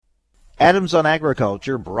Adams on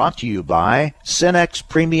Agriculture brought to you by Cenex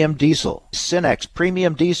Premium Diesel. Cenex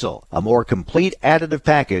Premium Diesel, a more complete additive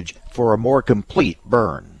package for a more complete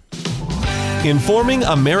burn. Informing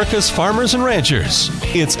America's farmers and ranchers,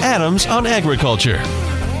 it's Adams on Agriculture.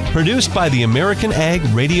 Produced by the American Ag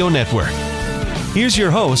Radio Network. Here's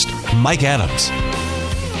your host, Mike Adams.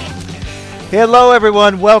 Hello,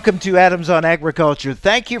 everyone. Welcome to Adams on Agriculture.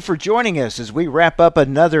 Thank you for joining us as we wrap up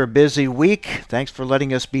another busy week. Thanks for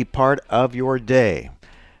letting us be part of your day.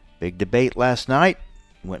 Big debate last night.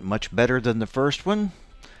 Went much better than the first one.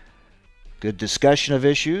 Good discussion of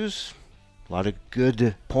issues. A lot of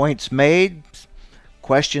good points made.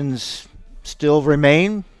 Questions still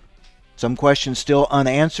remain. Some questions still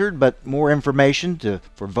unanswered, but more information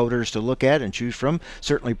for voters to look at and choose from.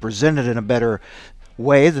 Certainly presented in a better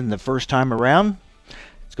way than the first time around.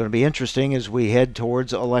 It's going to be interesting as we head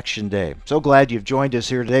towards Election Day. So glad you've joined us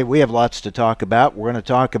here today. We have lots to talk about. We're going to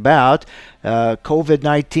talk about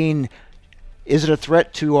COVID-19. Is it a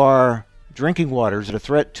threat to our drinking water? Is it a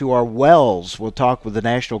threat to our wells? We'll talk with the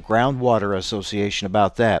National Groundwater Association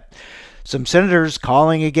about that. Some senators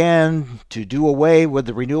calling again to do away with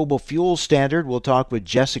the renewable fuel standard. We'll talk with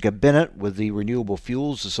Jessica Bennett with the Renewable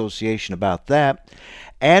Fuels Association about that.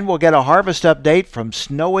 And we'll get a harvest update from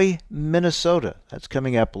snowy Minnesota. That's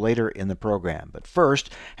coming up later in the program. But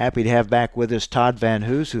first, happy to have back with us Todd Van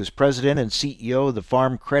Hoose, who's president and CEO of the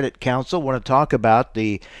Farm Credit Council. Want to talk about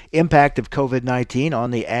the impact of COVID-19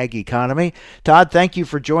 on the ag economy. Todd, thank you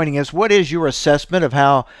for joining us. What is your assessment of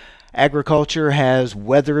how agriculture has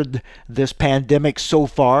weathered this pandemic so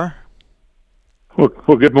far? Well,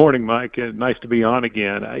 good morning, Mike. Nice to be on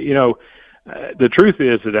again. The truth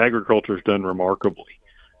is that agriculture has done remarkably.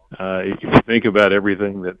 If you think about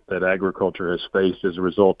everything that agriculture has faced as a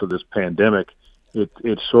result of this pandemic,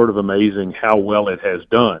 it's sort of amazing how well it has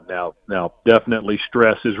done. Now, definitely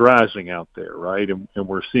stress is rising out there, right? And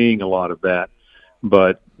we're seeing a lot of that.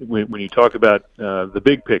 But when you talk about the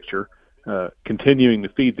big picture, continuing to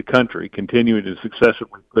feed the country, continuing to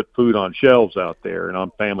successfully put food on shelves out there and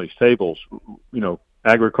on families' tables,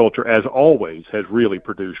 agriculture, as always, has really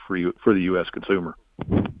produced for the U.S. consumer.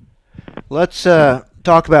 Let's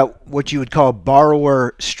talk about what you would call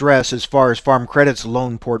borrower stress as far as Farm Credit's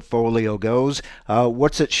loan portfolio goes.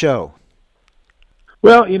 What's it show?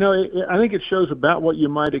 Well, I think it shows about what you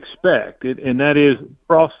might expect, and that is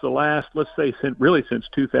across the last, let's say, since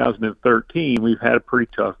 2013, we've had a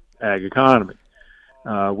pretty tough ag economy.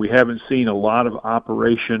 We haven't seen a lot of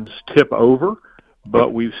operations tip over,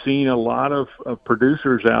 but we've seen a lot of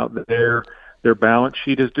producers out there. Their balance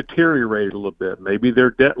sheet has deteriorated a little bit. Maybe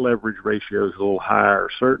their debt leverage ratio is a little higher.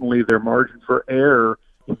 Certainly their margin for error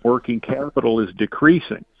in working capital is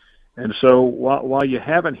decreasing. And so while you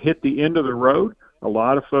haven't hit the end of the road, a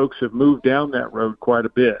lot of folks have moved down that road quite a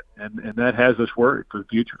bit, and that has us worried for the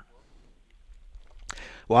future.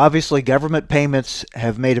 Well, obviously, government payments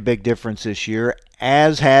have made a big difference this year,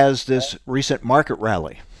 as has this recent market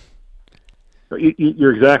rally.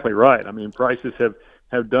 You're exactly right. I mean, prices have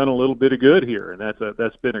done a little bit of good here, and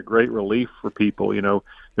that's been a great relief for people.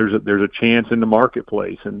 There's a chance in the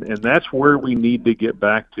marketplace, and that's where we need to get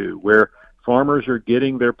back to, where farmers are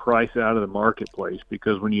getting their price out of the marketplace.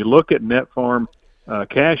 Because when you look at net farm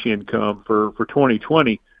cash income for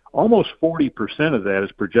 2020, almost 40% of that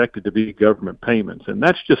is projected to be government payments, and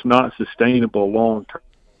that's just not sustainable long-term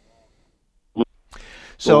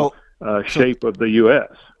shape of the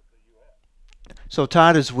U.S. So,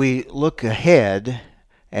 Todd, as we look ahead,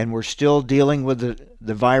 and we're still dealing with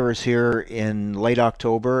the virus here in late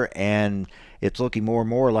October, and it's looking more and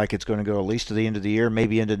more like it's going to go at least to the end of the year,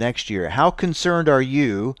 maybe into next year. How concerned are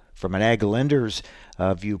you, from an ag lender's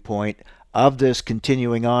viewpoint, of this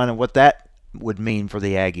continuing on and what that would mean for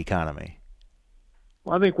the ag economy?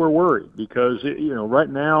 Well, I think we're worried because, right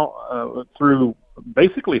now, through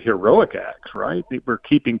basically heroic acts, right? We're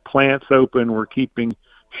keeping plants open, we're keeping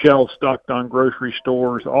shelves stocked on grocery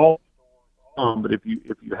stores, but if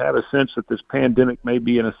you have a sense that this pandemic may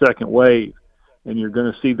be in a second wave, and you're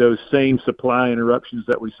going to see those same supply interruptions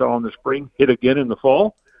that we saw in the spring hit again in the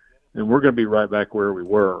fall, then we're going to be right back where we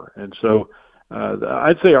were. And so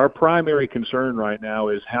I'd say our primary concern right now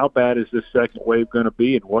is how bad is this second wave going to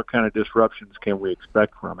be, and what kind of disruptions can we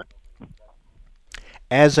expect from it?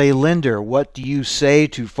 As a lender, what do you say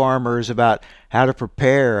to farmers about how to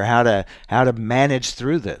prepare, how to manage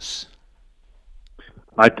through this?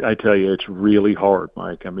 I tell you, it's really hard,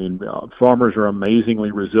 Mike. I mean, farmers are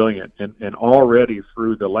amazingly resilient, and already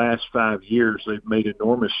through the last 5 years, they've made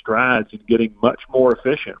enormous strides in getting much more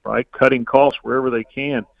efficient, right? Cutting costs wherever they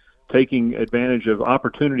can, taking advantage of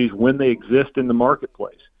opportunities when they exist in the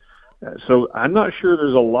marketplace. So I'm not sure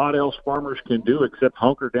there's a lot else farmers can do except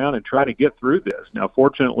hunker down and try to get through this. Now,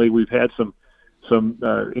 fortunately, we've had some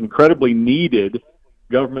incredibly needed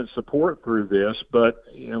government support through this, but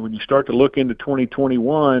when you start to look into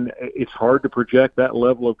 2021, it's hard to project that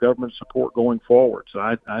level of government support going forward. So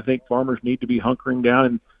I think farmers need to be hunkering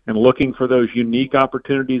down and looking for those unique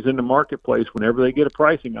opportunities in the marketplace whenever they get a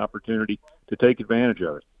pricing opportunity to take advantage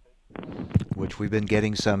of it. Which we've been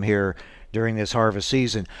getting some here during this harvest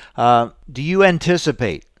season. Do you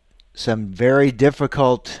anticipate some very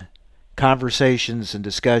difficult conversations and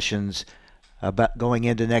discussions about going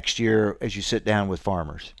into next year as you sit down with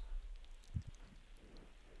farmers?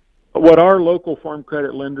 What our local farm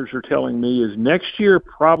credit lenders are telling me is next year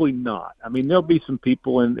probably not. I mean, there'll be some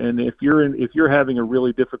people, and if you're having a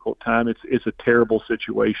really difficult time, it's a terrible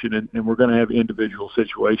situation, and we're going to have individual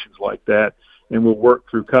situations like that, and we'll work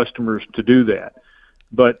through customers to do that.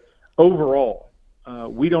 But overall,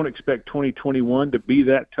 we don't expect 2021 to be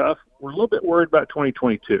that tough. We're a little bit worried about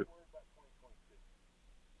 2022.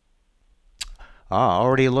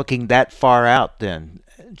 Already looking that far out then.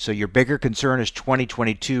 So your bigger concern is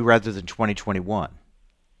 2022 rather than 2021.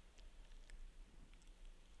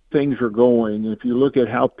 Things are going. If you look at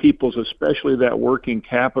how people's, especially that working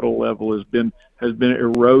capital level, has been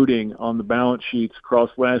eroding on the balance sheets across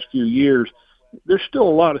the last few years, there's still a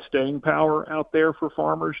lot of staying power out there for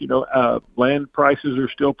farmers. Land prices are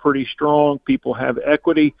still pretty strong. People have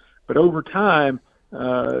equity, but over time,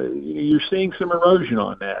 you're seeing some erosion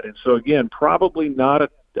on that. And so again, probably not a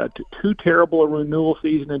too terrible a renewal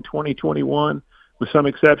season in 2021 with some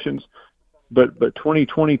exceptions, but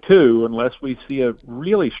 2022, unless we see a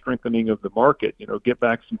really strengthening of the market, get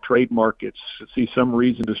back some trade markets, see some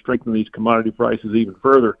reason to strengthen these commodity prices even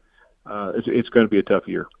further, it's going to be a tough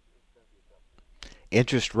year.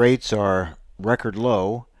 Interest rates are record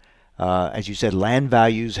low. As you said, land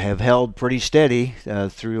values have held pretty steady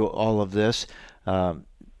through all of this.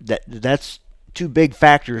 That's two big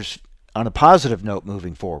factors on a positive note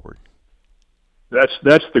moving forward.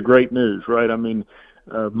 That's the great news, right? I mean,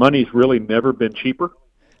 money's really never been cheaper.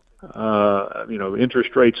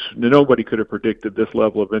 Interest rates, nobody could have predicted this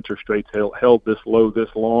level of interest rates held this low this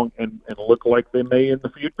long and look like they may in the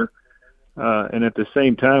future. And at the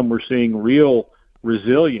same time, we're seeing real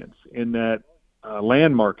resilience in that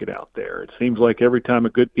land market out there. It seems like every time a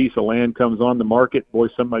good piece of land comes on the market, boy,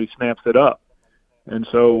 somebody snaps it up. And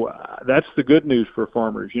so that's the good news for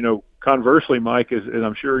farmers. Conversely, Mike, as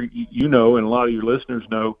I'm sure you know and a lot of your listeners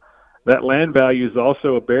know, that land value is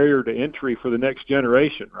also a barrier to entry for the next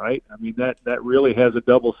generation, right? I mean, that really has a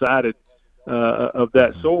double-sided of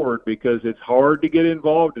that sword, because it's hard to get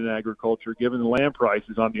involved in agriculture given the land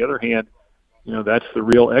prices. On the other hand, that's the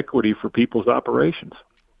real equity for people's operations.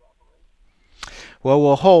 Well,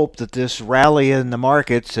 we'll hope that this rally in the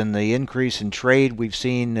markets and the increase in trade we've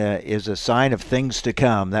seen is a sign of things to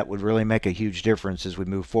come. That would really make a huge difference as we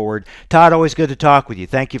move forward. Todd, always good to talk with you.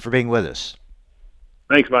 Thank you for being with us.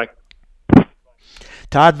 Thanks, Mike.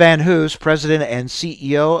 Todd Van Hoose, President and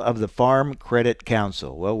CEO of the Farm Credit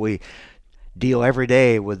Council. Well, we deal every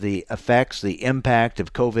day with the effects, the impact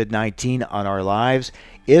of COVID-19 on our lives.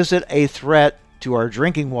 Is it a threat to our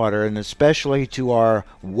drinking water and especially to our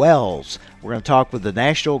wells? We're going to talk with the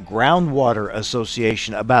National Groundwater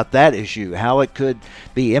Association about that issue, how it could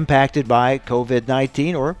be impacted by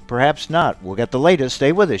COVID-19 or perhaps not. We'll get the latest.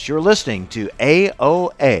 Stay with us. You're listening to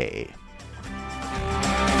AOA.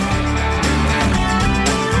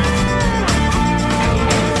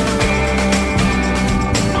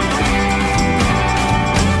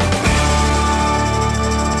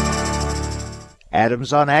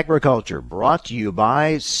 Adams on Agriculture, brought to you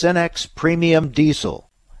by Cenex Premium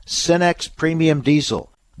Diesel. Cenex Premium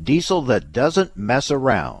Diesel, diesel that doesn't mess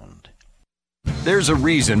around. There's a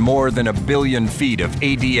reason more than 1 billion feet of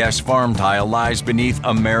ADS farm tile lies beneath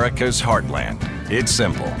America's heartland. It's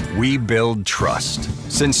simple. We build trust.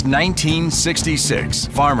 Since 1966,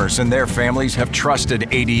 farmers and their families have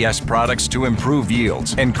trusted ADS products to improve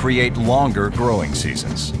yields and create longer growing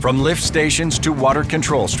seasons. From lift stations to water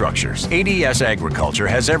control structures, ADS Agriculture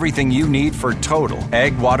has everything you need for total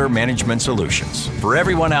ag water management solutions. For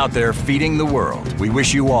everyone out there feeding the world, we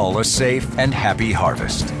wish you all a safe and happy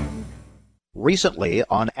harvest. Recently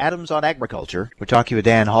on Adams on Agriculture, we're talking with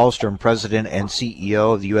Dan Hallstrom, President and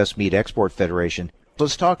CEO of the U.S. Meat Export Federation.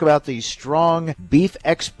 Let's talk about the strong beef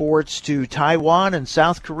exports to Taiwan and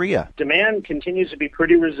South Korea. Demand continues to be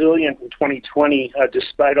pretty resilient in 2020,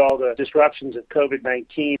 despite all the disruptions of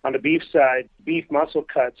COVID-19. On the beef side, beef muscle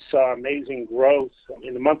cuts saw amazing growth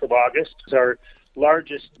in the month of August. It's our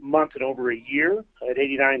largest month in over a year at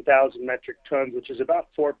 89,000 metric tons, which is about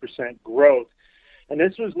 4% growth. And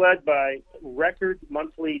this was led by record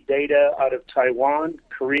monthly data out of Taiwan,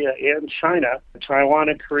 Korea, and China. Taiwan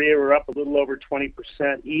and Korea were up a little over 20%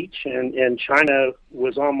 each, and China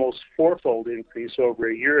was almost fourfold increase over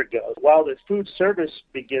a year ago. While the food service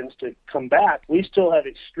begins to come back, we still have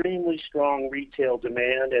extremely strong retail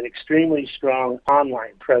demand and extremely strong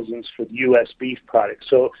online presence for the U.S. beef products.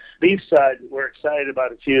 So beef side, we're excited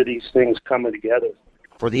about a few of these things coming together.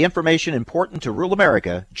 For the information important to rural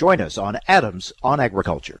America, join us on Adams on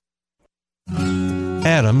Agriculture.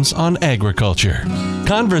 Adams on Agriculture.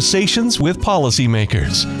 Conversations with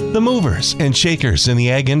policymakers, the movers and shakers in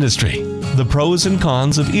the ag industry, the pros and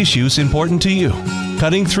cons of issues important to you,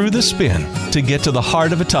 cutting through the spin to get to the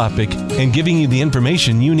heart of a topic and giving you the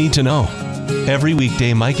information you need to know. Every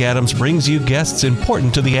weekday, Mike Adams brings you guests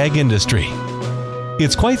important to the ag industry.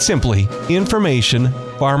 It's quite simply information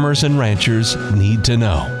farmers and ranchers need to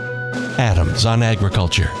know. Adams on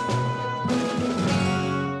Agriculture.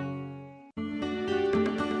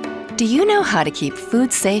 Do you know how to keep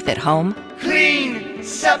food safe at home? Clean,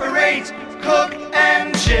 separate, cook,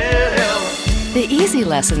 and chill. The easy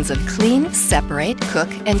lessons of clean, separate, cook,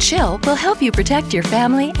 and chill will help you protect your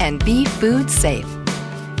family and be food safe.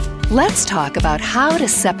 Let's talk about how to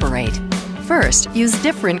separate. First, use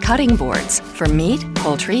different cutting boards for meat,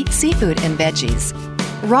 poultry, seafood, and veggies.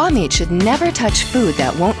 Raw meat should never touch food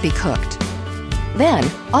that won't be cooked. Then,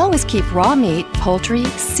 always keep raw meat, poultry,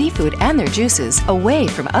 seafood, and their juices away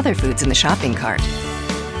from other foods in the shopping cart.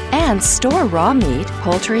 And store raw meat,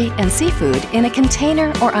 poultry, and seafood in a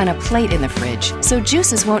container or on a plate in the fridge so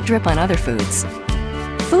juices won't drip on other foods.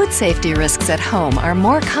 Food safety risks at home are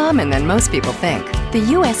more common than most people think. The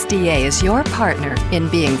USDA is your partner in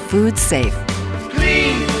being food safe.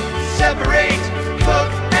 Clean, separate,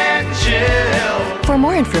 cook, and chill. For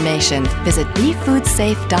more information, visit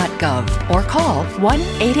befoodsafe.gov or call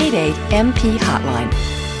 1-888-MP-HOTLINE.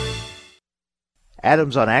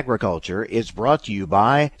 Adams on Agriculture is brought to you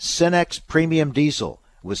by Cenex Premium Diesel.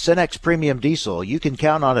 With Cenex Premium Diesel, you can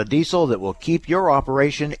count on a diesel that will keep your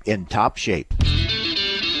operation in top shape.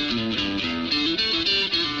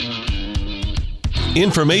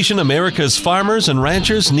 Information America's farmers and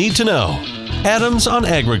ranchers need to know. Adams on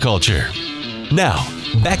Agriculture. Now,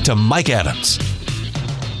 back to Mike Adams.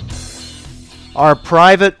 Are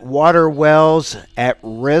private water wells at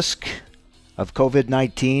risk of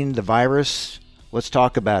COVID-19, the virus? Let's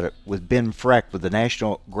talk about it with Ben Frech with the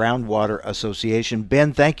National Groundwater Association.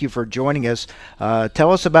 Ben, thank you for joining us.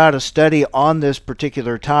 Tell us about a study on this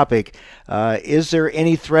particular topic. Is there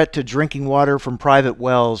any threat to drinking water from private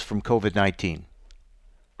wells from COVID-19?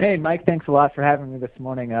 Hey, Mike, thanks a lot for having me this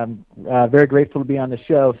morning. I'm very grateful to be on the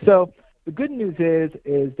show. So the good news is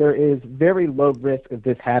there is very low risk of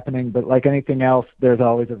this happening, but like anything else, there's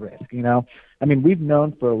always a risk, you know? I mean, we've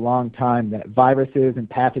known for a long time that viruses and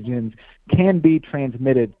pathogens can be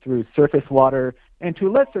transmitted through surface water and to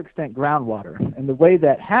a lesser extent groundwater. And the way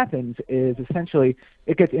that happens is essentially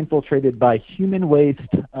it gets infiltrated by human waste,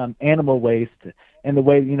 animal waste, and the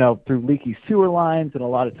way, you know, through leaky sewer lines and a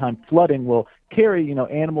lot of time flooding will carry, you know,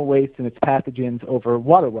 animal waste and its pathogens over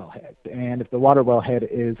water well heads. And if the water well head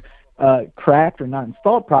is cracked or not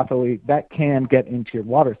installed properly, that can get into your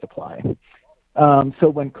water supply. So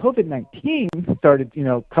when COVID-19 started, you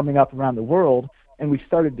know, coming up around the world, and we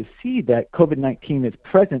started to see that COVID-19 is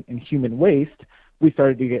present in human waste, we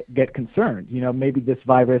started to get concerned. You know, maybe this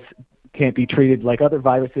virus can't be treated like other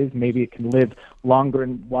viruses. Maybe it can live longer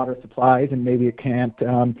in water supplies, and maybe it can't,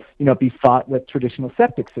 you know, be fought with traditional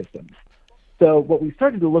septic systems. So what we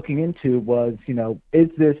started looking into was, you know, is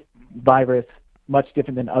this virus much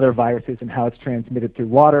different than other viruses and how it's transmitted through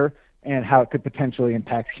water and how it could potentially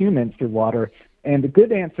impact humans through water? And the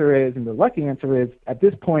good answer is, and the lucky answer is, at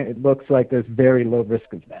this point, it looks like there's very low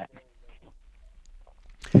risk of that.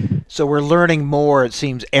 So we're learning more, it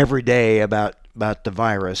seems, every day about the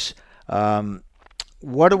virus.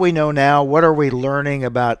 What do we know now? What are we learning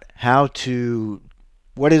about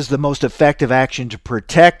what is the most effective action to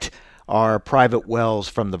protect our private wells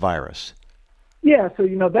from the virus? Yeah, so,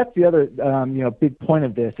 you know, that's the other, you know, big point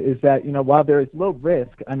of this is that, you know, while there is low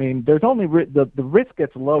risk, I mean, there's only the risk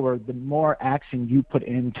gets lower the more action you put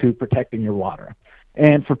into protecting your water.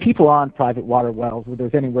 And for people on private water wells, where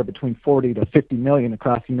there's anywhere between 40 to 50 million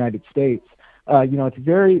across the United States, you know, it's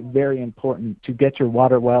very, very important to get your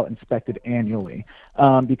water well inspected annually,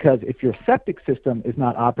 because if your septic system is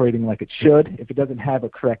not operating like it should, if it doesn't have a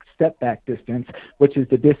correct step-back distance, which is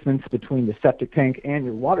the distance between the septic tank and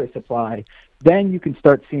your water supply, then you can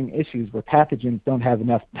start seeing issues where pathogens don't have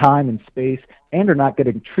enough time and space and are not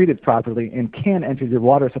getting treated properly and can enter your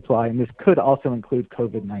water supply, and this could also include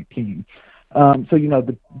COVID-19. So,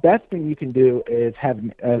 the best thing you can do is have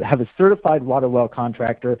a certified water well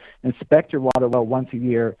contractor inspect your water well once a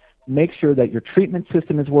year. Make sure that your treatment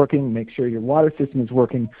system is working. Make sure your water system is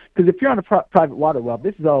working. Because if you're on a private water well,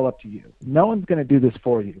 this is all up to you. No one's going to do this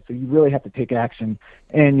for you. So you really have to take action.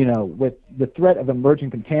 And, with the threat of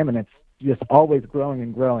emerging contaminants just always growing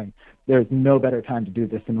and growing, there's no better time to do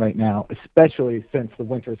this than right now, especially since the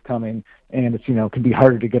winter's coming and it's, can be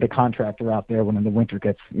harder to get a contractor out there when the winter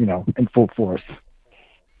gets, in full force.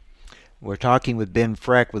 We're talking with Ben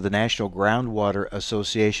Frech with the National Groundwater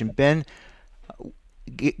Association. Ben,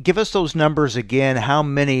 give us those numbers again. How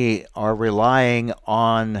many are relying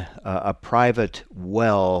on a private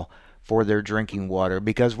well for their drinking water?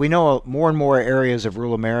 Because we know more and more areas of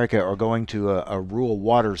rural America are going to a rural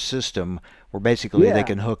water system where basically they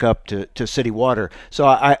can hook up to city water. So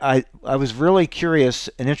I was really curious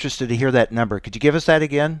and interested to hear that number. Could you give us that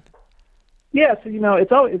again? Yeah,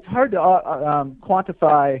 so it's hard to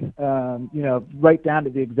quantify, right down to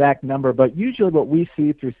the exact number, but usually what we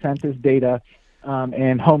see through census data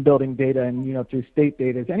and home building data and through state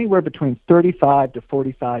data is anywhere between 35 to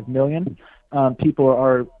 45 million people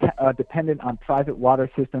are dependent on private water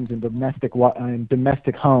systems and domestic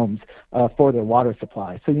homes for their water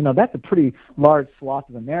supply. So that's a pretty large swath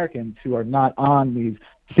of Americans who are not on these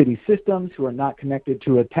city systems, who are not connected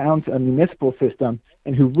to a municipal system,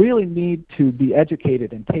 and who really need to be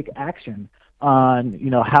educated and take action on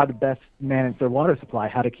how to best manage their water supply,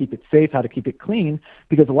 how to keep it safe, how to keep it clean,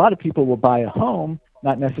 because a lot of people will buy a home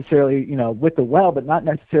not necessarily with the well, but not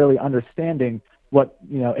necessarily understanding what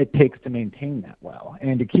it takes to maintain that well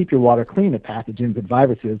and to keep your water clean of pathogens and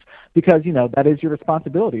viruses, because that is your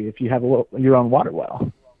responsibility if you have your own water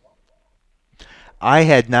well. I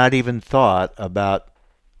had not even thought about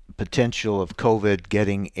potential of COVID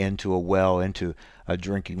getting into a well, into a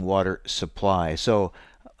drinking water supply. So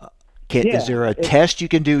is there a test you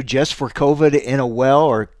can do just for COVID in a well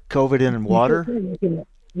or COVID in water?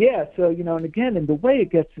 Yeah, so, and again, and the way it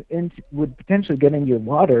gets would potentially get into your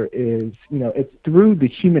water is, it's through the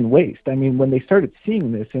human waste. I mean, when they started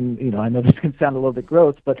seeing this, and, I know this can sound a little bit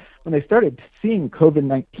gross, but when they started seeing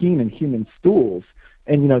COVID-19 in human stools,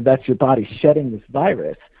 and, that's your body shedding this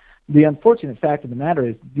virus, the unfortunate fact of the matter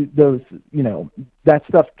is that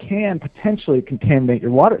stuff can potentially contaminate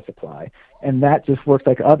your water supply. And that just works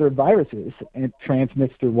like other viruses and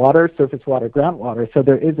transmits through water, surface water, groundwater. So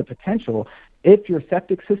there is a potential if your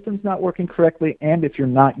septic system's not working correctly and if you're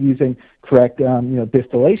not using correct,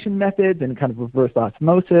 distillation methods and kind of reverse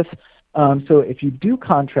osmosis. So if you do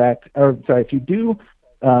call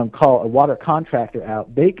a water contractor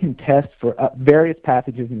out, they can test for various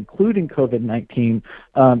pathogens, including COVID-19,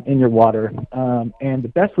 in your water. And the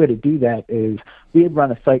best way to do that is we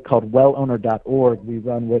run a site called wellowner.org. We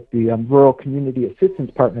run with the Rural Community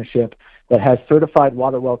Assistance Partnership that has certified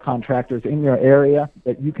water well contractors in your area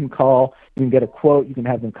that you can call. You can get a quote. You can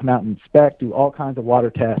have them come out and inspect, do all kinds of water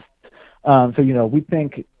tests. So, we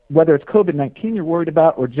think whether it's COVID-19 you're worried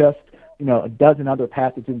about or just a dozen other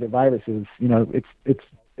pathogens or viruses,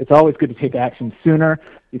 it's always good to take action sooner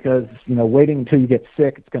because, waiting until you get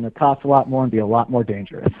sick, it's going to cost a lot more and be a lot more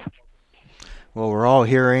dangerous. Well, we're all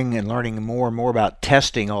hearing and learning more and more about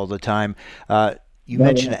testing all the time. You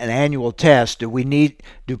mentioned an annual test.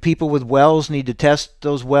 Do people with wells need to test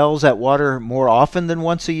those wells, that water, more often than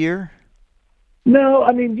once a year? No,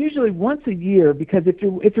 I mean usually once a year, because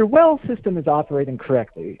if your well system is operating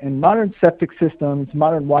correctly, and modern septic systems,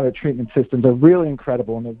 modern water treatment systems are really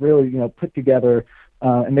incredible and they're really put together,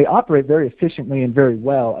 and they operate very efficiently and very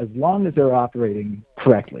well as long as they're operating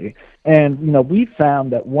correctly. And we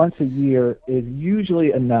found that once a year is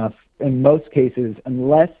usually enough in most cases,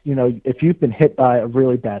 unless if you've been hit by a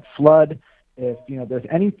really bad flood, if there's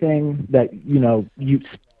anything that you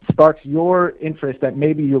sparks your interest that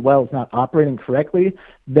maybe your well is not operating correctly,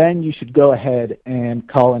 then you should go ahead and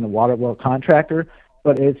call in a water well contractor.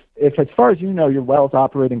 But if as far as your well is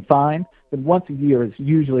operating fine, then once a year is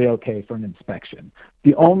usually okay for an inspection.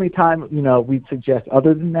 The only time we'd suggest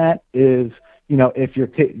other than that is if you're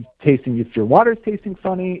if your water's tasting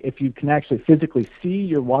funny, if you can actually physically see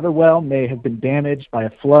your water well may have been damaged by a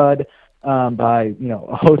flood, by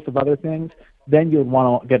a host of other things, then you'll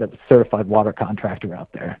want to get a certified water contractor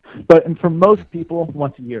out there. But for most people,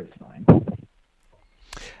 once a year is fine.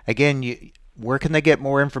 Again, where can they get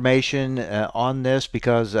more information on this?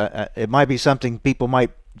 Because it might be something people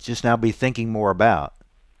might just now be thinking more about.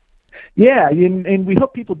 Yeah, and we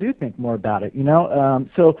hope people do think more about it,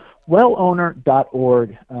 So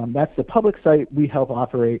wellowner.org, that's the public site we help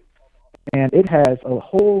operate, and it has a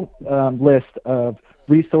whole list of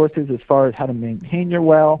resources as far as how to maintain your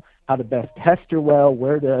well, how to best test your well,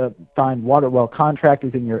 where to find water well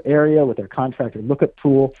contractors in your area with their contractor lookup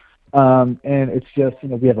tool. And it's just,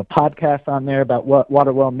 we have a podcast on there about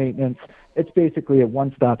water well maintenance. It's basically a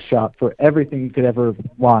one-stop shop for everything you could ever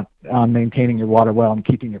want on maintaining your water well and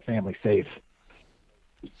keeping your family safe.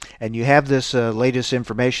 And you have this latest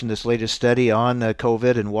information, this latest study on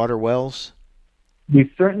COVID and water wells? We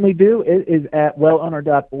certainly do. It is at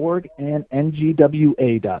wellowner.org and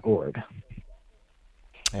ngwa.org.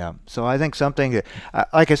 Yeah, so I think something,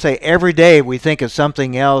 like I say, every day we think of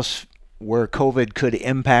something else where COVID could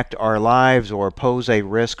impact our lives or pose a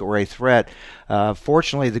risk or a threat.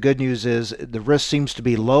 Fortunately, the good news is the risk seems to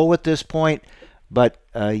be low at this point, but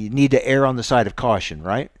you need to err on the side of caution,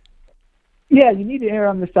 right? Yeah, you need to err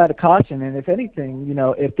on the side of caution. And if anything,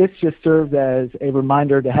 if this just serves as a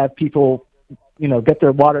reminder to have people, get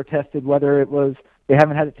their water tested, whether it was they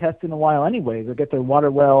haven't had it tested in a while anyways, or get their water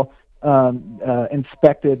well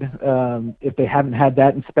inspected if they haven't had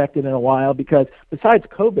that inspected in a while, because besides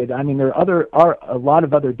COVID, there are a lot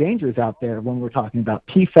of other dangers out there when we're talking about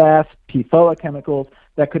PFAS, PFOA chemicals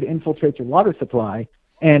that could infiltrate your water supply,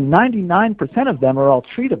 and 99% of them are all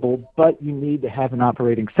treatable, but you need to have an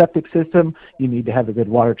operating septic system, you need to have a good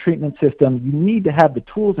water treatment system, you need to have the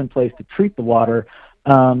tools in place to treat the water,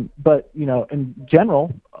 but in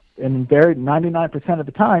general, and 99% of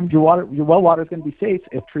the time, your well water is going to be safe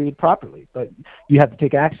if treated properly. But you have to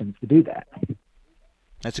take actions to do that.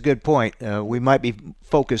 That's a good point. We might be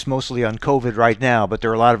focused mostly on COVID right now, but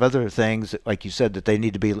there are a lot of other things, like you said, that they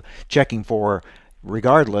need to be checking for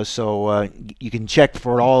regardless. So you can check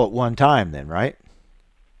for it all at one time then, right?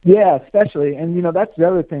 Yeah, especially. And, that's the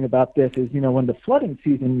other thing about this is, when the flooding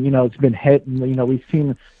season, it's been hit and, we've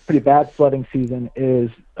seen pretty bad flooding season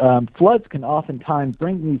is floods can oftentimes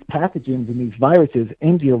bring these pathogens and these viruses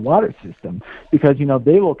into your water system because,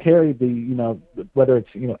 they will carry the, whether it's,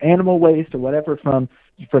 animal waste or whatever from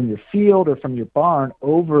your field or from your barn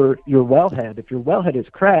over your wellhead. If your wellhead is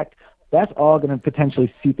cracked, that's all going to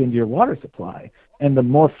potentially seep into your water supply. And the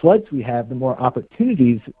more floods we have, the more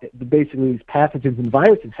opportunities basically these pathogens and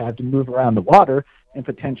viruses have to move around the water and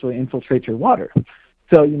potentially infiltrate your water.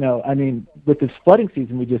 So, with this flooding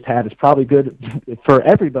season we just had, it's probably good for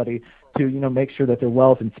everybody to, make sure that their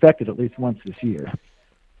well is inspected at least once this year.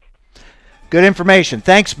 Good information.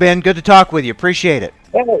 Thanks, Ben. Good to talk with you. Appreciate it.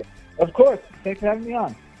 Hey, of course. Thanks for having me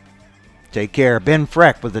on. Take care. Ben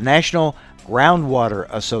Frech with the National Groundwater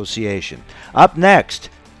Association. Up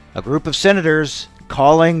next, a group of senators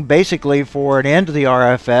calling basically for an end to the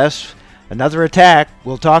RFS, another attack.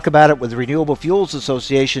 We'll talk about it with the Renewable Fuels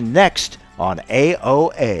Association next on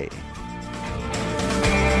AOA.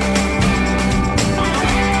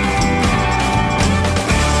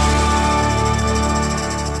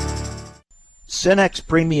 Cenex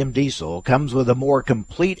Premium Diesel comes with a more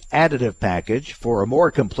complete additive package for a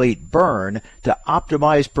more complete burn to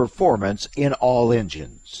optimize performance in all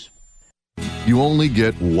engines. You only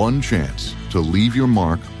get one chance to leave your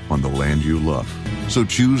mark on the land you love. So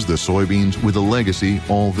choose the soybeans with a legacy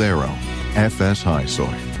all their own. FS High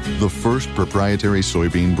Soy. The first proprietary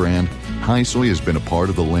soybean brand, High Soy has been a part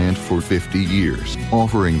of the land for 50 years,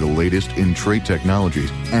 offering the latest in trait technologies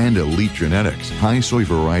and elite genetics. High Soy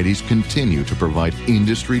varieties continue to provide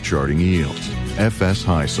industry-charting yields. FS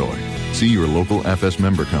High Soy. See your local FS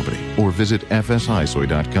member company or visit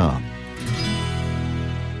fshighsoy.com.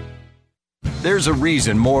 There's a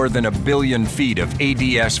reason more than 1 billion feet of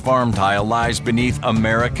ADS farm tile lies beneath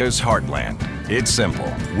America's heartland. It's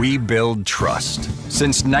simple. We build trust.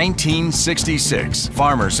 Since 1966,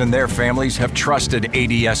 farmers and their families have trusted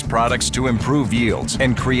ADS products to improve yields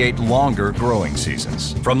and create longer growing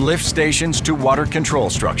seasons. From lift stations to water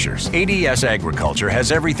control structures, ADS Agriculture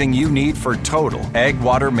has everything you need for total ag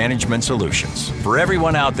water management solutions. For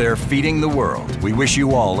everyone out there feeding the world, we wish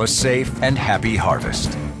you all a safe and happy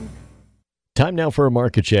harvest. Time now for a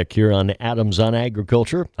market check here on Adams on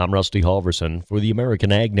Agriculture. I'm Rusty Halverson for the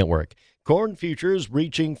American Ag Network. Corn futures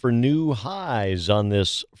reaching for new highs on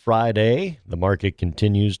this Friday. The market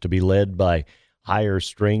continues to be led by higher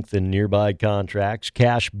strength in nearby contracts.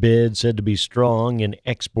 Cash bid said to be strong in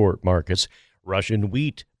export markets. Russian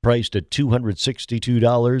wheat priced at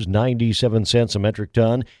 $262.97 a metric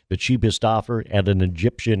ton, the cheapest offer at an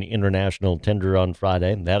Egyptian international tender on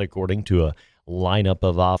Friday. That according to a lineup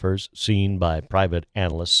of offers seen by private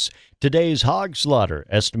analysts. Today's hog slaughter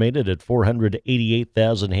estimated at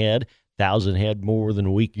 488,000 head, 1,000 head more than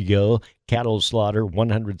a week ago. Cattle slaughter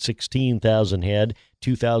 116,000 head,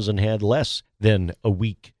 2,000 head less than a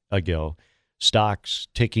week ago. Stocks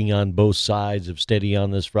ticking on both sides of steady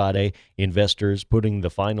on this Friday. Investors putting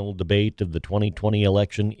the final debate of the 2020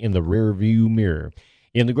 election in the rearview mirror.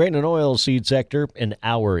 In the grain and oil seed sector, an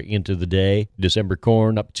hour into the day, December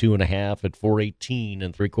corn up 2.5 at 4.18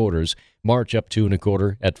 3/4. March up 2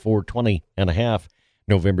 1/4 at 4.20 1/2.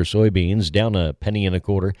 November soybeans down 1.25 pennies,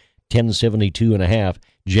 10.72 1/2.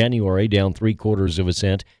 January down 3/4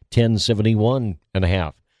 cent, 10.71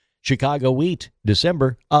 1/2. Chicago wheat,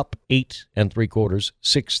 December up 8 3/4,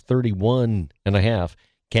 6.31 1/2.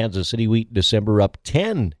 Kansas City wheat, December up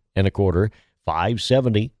 10 1/4,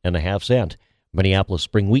 5.70 1/2 cent. Minneapolis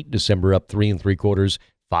spring wheat, December up 3 3/4,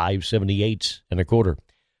 5.78 1/4.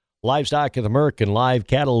 Livestock and American live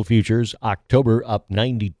cattle futures, October up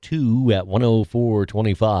 92 at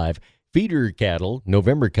 104.25. Feeder cattle,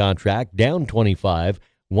 November contract down 25,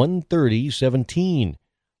 130.17.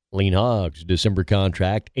 Lean hogs, December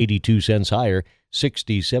contract 82 cents higher,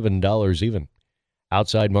 $67 even.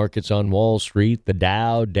 Outside markets on Wall Street, the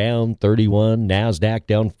Dow down 31, NASDAQ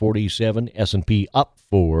down 47, S&P up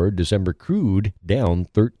 4, December crude down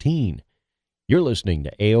 13. You're listening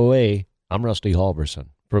to AOA. I'm Rusty Halverson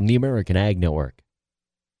from the American Ag Network.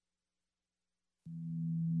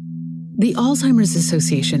 The Alzheimer's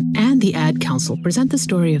Association and the Ad Council present the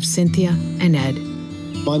story of Cynthia and Ed.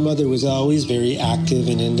 My mother was always very active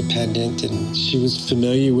and independent, and she was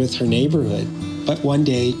familiar with her neighborhood. But one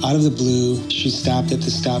day, out of the blue, she stopped at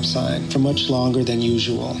the stop sign for much longer than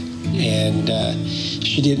usual. And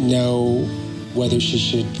she didn't know whether she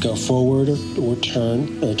should go forward or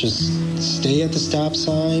turn or just stay at the stop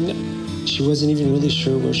sign. She wasn't even really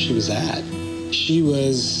sure where she was at. She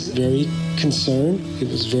was very concerned. It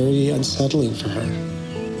was very unsettling for her.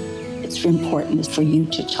 It's important for you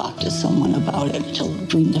to talk to someone about it, to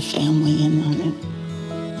bring the family in on it.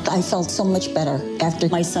 I felt so much better after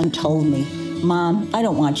my son told me, Mom, I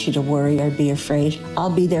don't want you to worry or be afraid.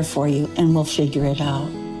 I'll be there for you and we'll figure it out.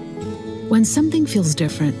 When something feels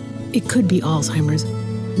different, it could be Alzheimer's.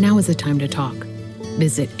 Now is the time to talk.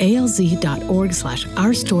 Visit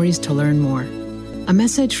alz.org/ourstories to learn more. A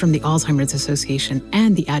message from the Alzheimer's Association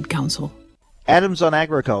and the Ad Council. Adams on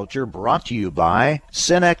Agriculture brought to you by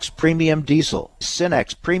Cenex Premium Diesel.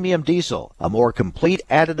 Cenex Premium Diesel, a more complete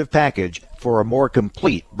additive package for a more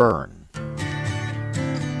complete burn.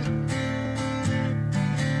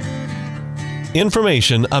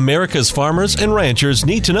 Information America's farmers and ranchers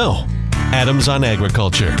need to know. Adams on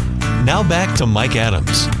Agriculture. Now back to Mike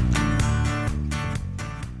Adams.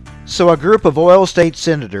 So a group of oil state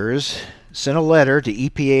senators sent a letter to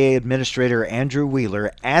EPA Administrator Andrew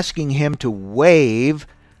Wheeler asking him to waive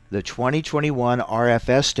the 2021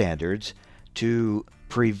 RFS standards to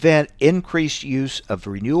prevent increased use of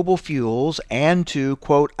renewable fuels and to,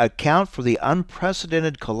 quote, account for the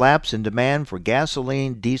unprecedented collapse in demand for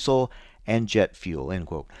gasoline, diesel, and jet fuel, end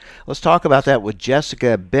quote. Let's talk about that with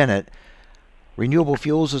Jessica Bennett, Renewable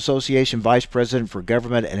Fuels Association Vice President for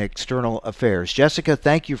Government and External Affairs. Jessica,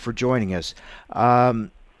 thank you for joining us.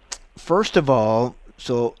 First of all,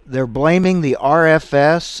 so they're blaming the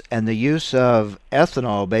RFS and the use of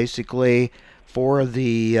ethanol basically for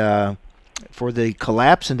the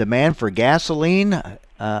collapse in demand for gasoline.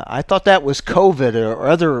 I thought that was COVID or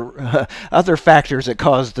other factors that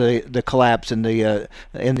caused the collapse in the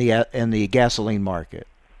gasoline market.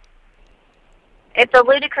 It's a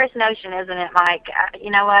ludicrous notion, isn't it, Mike?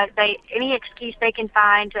 You know what? Any excuse they can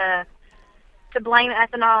find to blame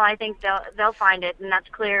ethanol, I think they'll find it, and that's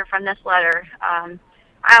clear from this letter. I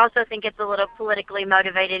also think it's a little politically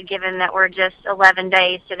motivated, given that we're just 11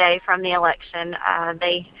 days today from the election.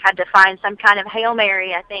 They had to find some kind of Hail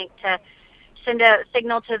Mary, I think, to send a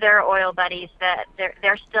signal to their oil buddies that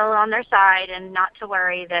they're still on their side and not to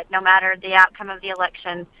worry, that no matter the outcome of the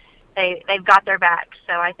election, they've got their back.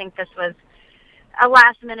 So I think this was a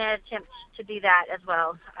last-minute attempt to do that as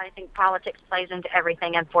well. I think politics plays into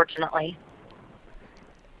everything, unfortunately.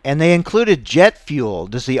 And they included jet fuel.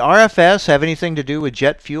 Does the RFS have anything to do with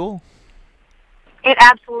jet fuel? It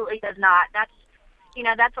absolutely does not. That's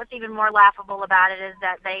what's even more laughable about it, is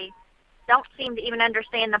that they don't seem to even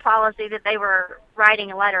understand the policy that they were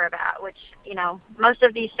writing a letter about, which, most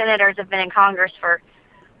of these senators have been in Congress for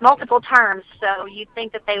multiple terms, so you'd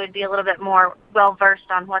think that they would be a little bit more well-versed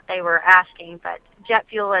on what they were asking, but jet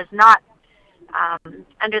fuel is not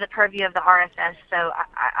under the purview of the RFS, so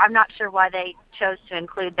I'm not sure why they chose to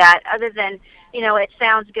include that, other than, it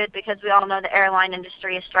sounds good because we all know the airline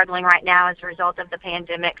industry is struggling right now as a result of the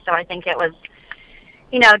pandemic, so I think it was,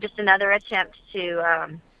 just another attempt to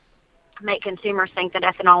make consumers think that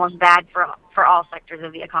ethanol is bad for all sectors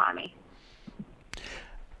of the economy.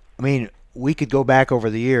 I mean, we could go back over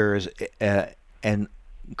the years and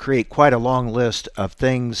create quite a long list of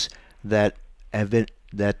things that have been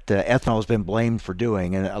ethanol has been blamed for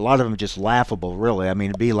doing, and a lot of them just laughable, really. I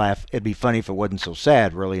mean, it'd be funny if it wasn't so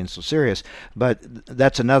sad, really, and so serious. But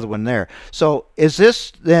that's another one there. So is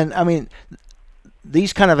this then? I mean,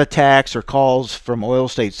 these kind of attacks or calls from oil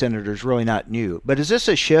state senators really not new. But is this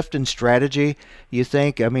a shift in strategy, you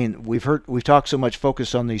think? I mean, we've talked so much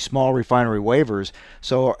focus on these small refinery waivers.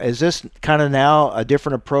 So is this kind of now a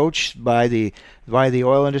different approach by the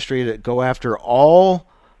oil industry to go after all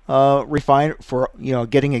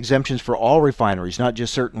getting exemptions for all refineries, not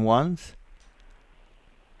just certain ones?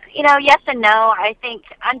 Yes and no. I think,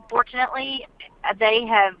 unfortunately, they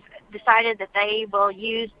have decided that they will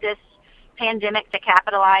use this pandemic to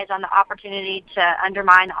capitalize on the opportunity to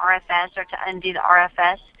undermine the RFS or to undo the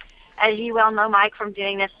RFS. As you well know, Mike, from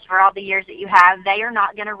doing this for all the years that you have, they are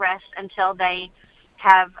not going to rest until they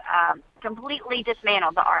have completely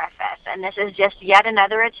dismantled the RFS. And this is just yet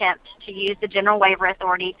another attempt to use the General Waiver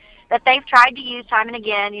Authority that they've tried to use time and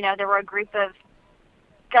again. There were a group of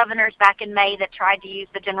governors back in May that tried to use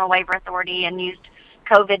the General Waiver Authority and used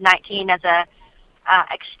COVID-19 as a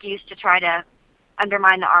excuse to try to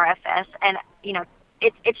undermine the RFS, and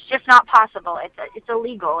it's just not possible. It's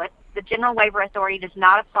illegal. The General Waiver Authority does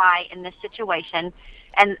not apply in this situation,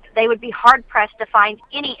 and they would be hard pressed to find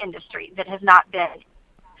any industry that has not been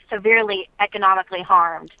severely economically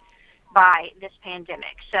harmed by this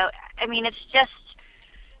pandemic. So, I mean, it's just,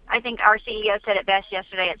 I think our CEO said it best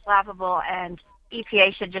yesterday. It's laughable, and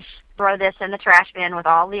EPA should just throw this in the trash bin with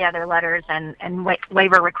all the other letters and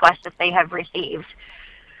waiver requests that they have received.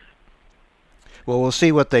 Well, we'll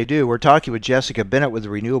see what they do. We're talking with Jessica Bennett with the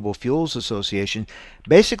Renewable Fuels Association.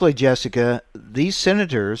 Basically, Jessica, these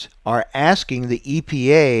senators are asking the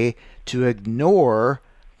EPA to ignore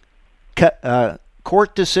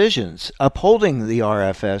court decisions upholding the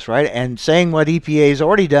RFS, right? And saying what EPA has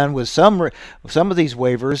already done with some of these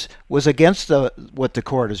waivers was against what the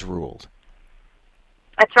court has ruled.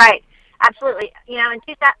 That's right. Absolutely. In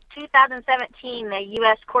 2017, the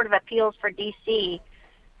U.S. Court of Appeals for D.C.,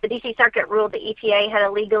 the D.C. Circuit ruled the EPA had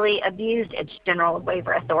illegally abused its General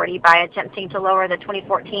Waiver Authority by attempting to lower the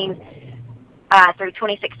 2014 through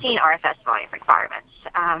 2016 RFS volume requirements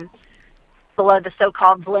below the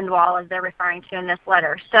so-called blend wall, as they're referring to in this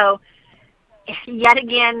letter. So, yet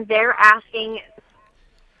again, they're asking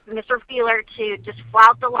Mr. Feeler to just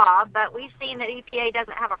flout the law, but we've seen that EPA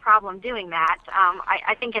doesn't have a problem doing that.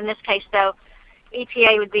 I think in this case, though,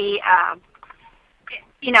 EPA would be,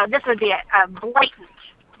 this would be a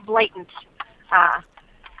blatant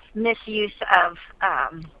misuse of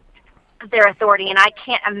their authority, and I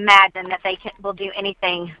can't imagine that they will do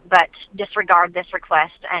anything but disregard this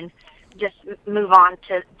request and just move on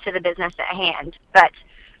to the business at hand. But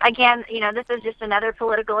again, this is just another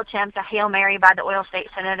political attempt, a Hail Mary by the oil state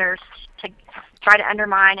senators to try to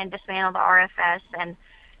undermine and dismantle the RFS. And,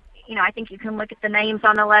 I think you can look at the names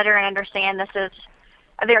on the letter and understand this is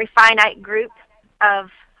a very finite group of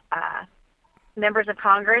members of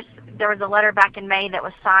Congress. There was a letter back in May that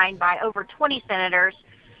was signed by over 20 senators,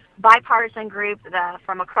 bipartisan group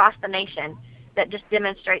from across the nation, that just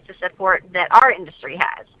demonstrates the support that our industry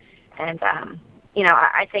has. And,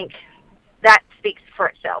 I think that speaks for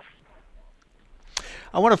itself.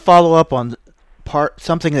 I want to follow up on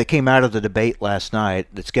something that came out of the debate last night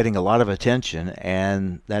that's getting a lot of attention,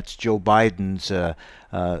 and that's Joe Biden's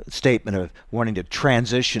statement of wanting to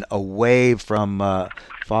transition away from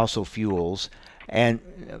fossil fuels. And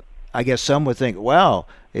I guess some would think, well,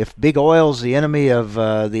 if big oil's the enemy of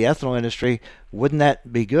the ethanol industry, wouldn't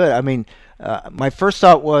that be good? I mean, my first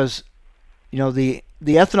thought was, the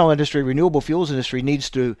ethanol industry, renewable fuels industry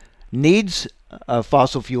needs a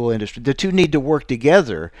fossil fuel industry. The two need to work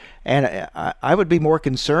together, and I would be more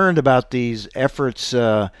concerned about these efforts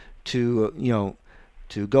to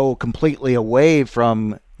go completely away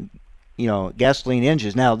from gasoline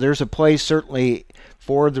engines. Now, there's a place certainly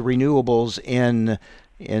for the renewables in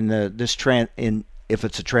if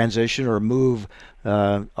it's a transition or a move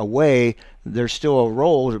away. There's still a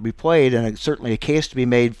role to be played, and certainly a case to be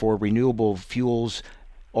made for renewable fuels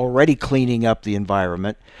already cleaning up the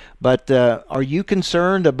environment. But are you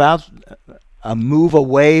concerned about a move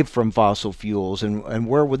away from fossil fuels, and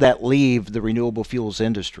where would that leave the renewable fuels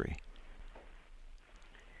industry?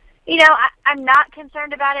 I'm not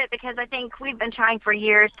concerned about it because I think we've been trying for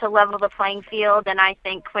years to level the playing field, and I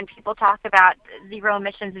think when people talk about zero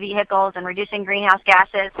emissions vehicles and reducing greenhouse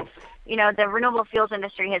gases, the renewable fuels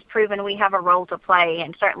industry has proven we have a role to play,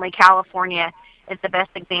 and certainly California is the best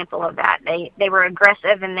example of that. They were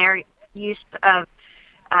aggressive in their use of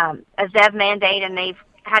a ZEV mandate, and they've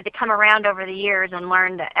had to come around over the years and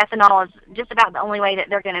learn that ethanol is just about the only way that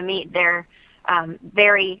they're going to meet their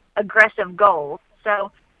very aggressive goals.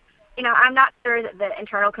 So, I'm not sure that the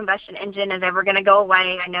internal combustion engine is ever going to go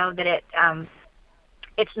away. I know that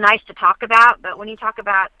it's nice to talk about, but when you talk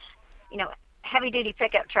about, heavy-duty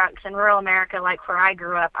pickup trucks in rural America, like where I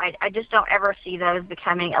grew up, I just don't ever see those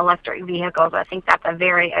becoming electric vehicles. I think that's a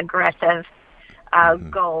very aggressive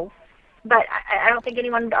goal. But I don't think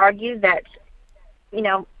anyone would argue that,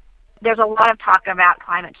 there's a lot of talk about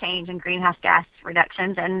climate change and greenhouse gas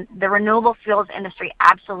reductions, and the renewable fuels industry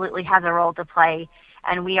absolutely has a role to play,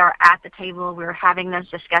 and we are at the table, we're having those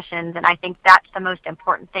discussions, and I think that's the most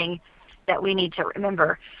important thing that we need to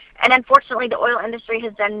remember. And unfortunately, the oil industry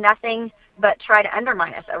has done nothing but try to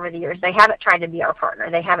undermine us over the years. They haven't tried to be our partner.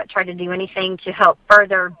 They haven't tried to do anything to help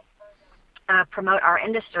further promote our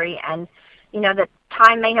industry, and the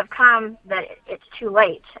time may have come that it's too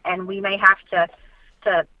late, and we may have to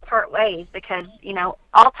part ways, because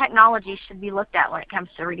all technology should be looked at when it comes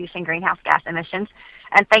to reducing greenhouse gas emissions,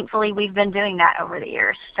 and thankfully we've been doing that over the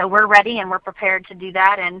years. So we're ready and we're prepared to do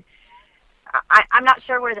that, and I'm not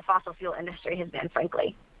sure where the fossil fuel industry has been,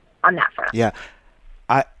 frankly, on that front. Yeah,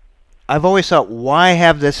 I've always thought, why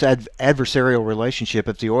have this adversarial relationship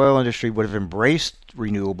if the oil industry would have embraced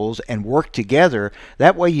renewables and worked together?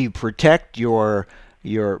 That way you protect your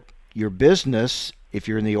business if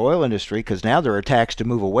you're in the oil industry, because now there are attacks to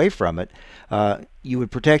move away from it. You would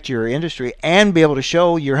protect your industry and be able to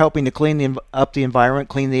show you're helping to clean up the environment,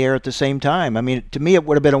 clean the air at the same time. I mean, to me, it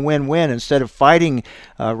would have been a win-win. Instead of fighting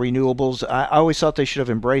renewables, I always thought they should have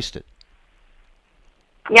embraced it.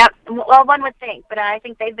 Yep. Well, one would think, but I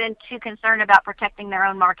think they've been too concerned about protecting their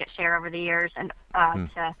own market share over the years, and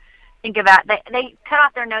to think about they cut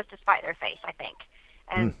off their nose to spite their face, I think,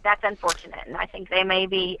 and that's unfortunate. And I think they may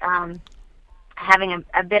be having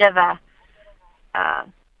a bit of a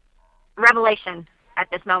revelation at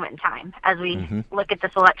this moment in time as we look at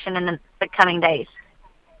this election in the coming days.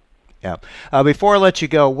 Yeah. Before I let you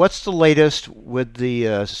go, what's the latest with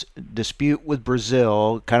the dispute with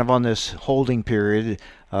Brazil, kind of on this holding period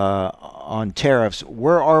on tariffs?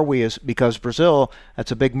 Where are we? Because Brazil,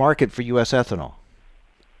 that's a big market for U.S. ethanol.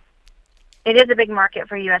 It is a big market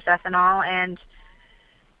for U.S. ethanol, and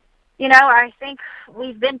I think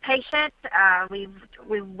we've been patient. We've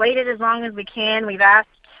waited as long as we can. We've asked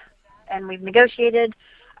and we've negotiated.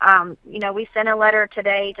 We sent a letter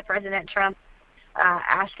today to President Trump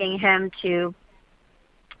asking him to,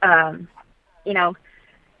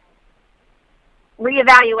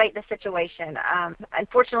 reevaluate the situation.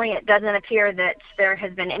 Unfortunately, it doesn't appear that there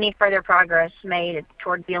has been any further progress made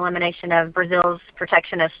towards the elimination of Brazil's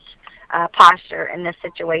protectionist posture in this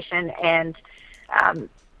situation, and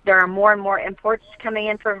there are more and more imports coming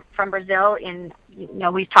in from Brazil.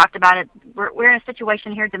 We've talked about it. We're in a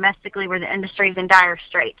situation here domestically where the industry is in dire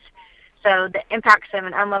straits. So the impacts of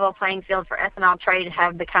an unlevel playing field for ethanol trade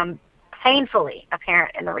have become painfully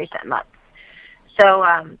apparent in the recent months. So,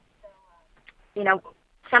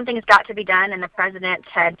 something has got to be done, and the president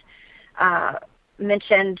had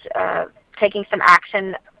mentioned taking some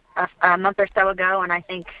action a month or so ago, and I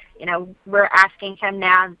think, we're asking him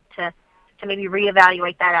now to maybe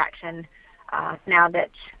reevaluate that action now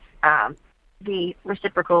that the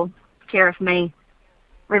reciprocal tariff may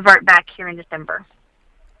revert back here in December.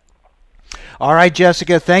 All right,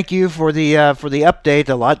 Jessica, thank you for the update.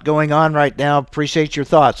 A lot going on right now. Appreciate your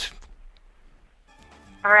thoughts.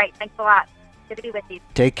 All right, thanks a lot. Good to be with you.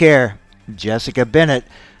 Take care. Jessica Bennett,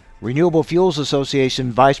 Renewable Fuels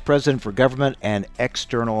Association Vice President for Government and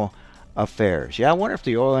External Affairs. Yeah, I wonder if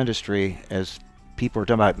the oil industry, as people are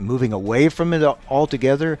talking about moving away from it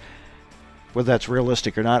altogether, whether that's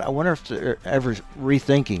realistic or not, I wonder if they're ever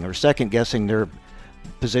rethinking or second-guessing their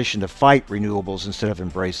position to fight renewables instead of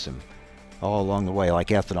embrace them all along the way, like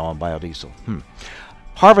ethanol and biodiesel.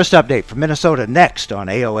 Harvest update from Minnesota next on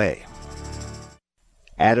AOA.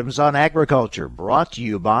 Adams on Agriculture, brought to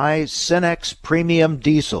you by Cenex Premium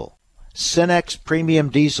Diesel. Cenex Premium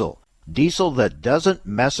Diesel, diesel that doesn't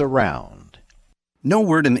mess around. No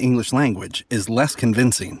word in the English language is less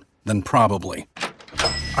convincing than probably.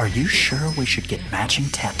 Are you sure we should get matching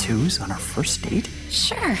tattoos on our first date?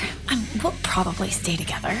 Sure. We'll probably stay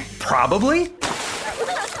together. Probably?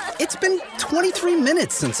 It's been 23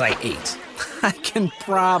 minutes since I ate. I can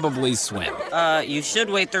probably swim. You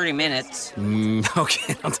should wait 30 minutes.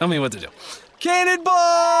 Okay, now tell me what to do.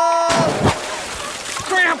 Cannonball!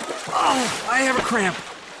 Cramp! Oh, I have a cramp.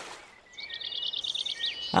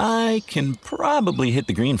 I can probably hit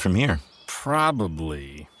the green from here.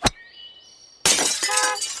 Probably.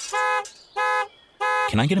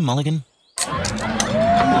 Can I get a mulligan?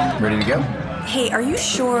 Ready to go? Hey, are you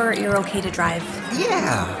sure you're okay to drive?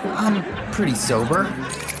 Yeah, I'm pretty sober.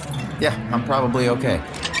 Yeah, I'm probably okay.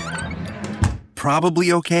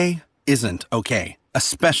 Probably okay isn't okay,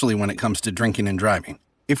 especially when it comes to drinking and driving.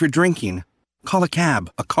 If you're drinking, call a cab,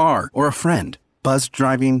 a car, or a friend. Buzzed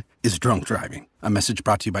driving is drunk driving. A message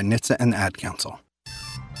brought to you by NHTSA and the Ad Council.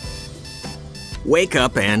 Wake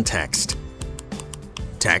up and text.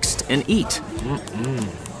 Text and eat.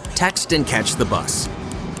 Text and catch the bus.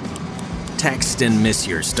 Text and miss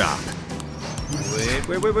your stop.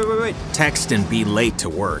 Wait. Text and be late to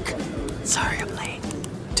work. Sorry, I'm late.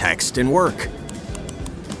 Text and work.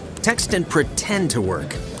 Text and pretend to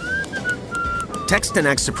work. Text and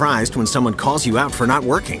act surprised when someone calls you out for not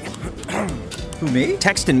working. Who, me?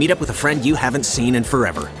 Text and meet up with a friend you haven't seen in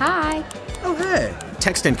forever. Hi. Oh, hey.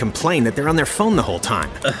 Text and complain that they're on their phone the whole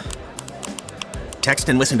time. Text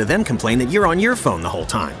and listen to them complain that you're on your phone the whole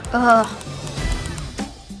time.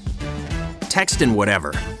 Text and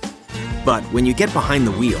whatever. But when you get behind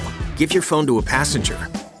the wheel, give your phone to a passenger.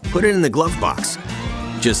 Put it in the glove box.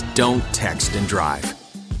 Just don't text and drive.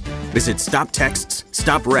 Visit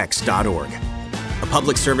StopTextsStopWrecks.org. A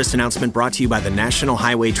public service announcement brought to you by the National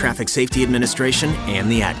Highway Traffic Safety Administration and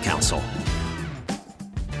the Ad Council.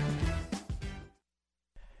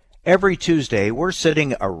 Every Tuesday, we're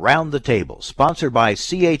sitting around the table, sponsored by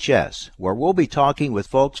CHS, where we'll be talking with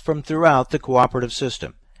folks from throughout the cooperative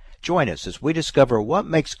system. Join us as we discover what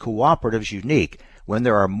makes cooperatives unique when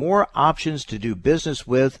there are more options to do business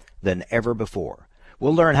with than ever before.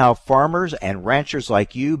 We'll learn how farmers and ranchers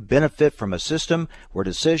like you benefit from a system where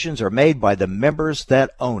decisions are made by the members that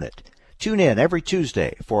own it. Tune in every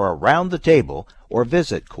Tuesday for Around the Table or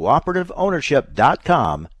visit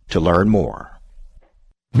cooperativeownership.com to learn more.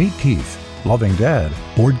 Meet Keith, loving dad,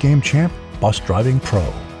 board game champ, bus driving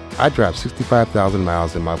pro. I drive 65,000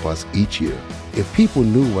 miles in my bus each year. If people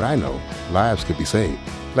knew what I know, lives could be saved.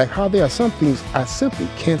 Like how there are some things I simply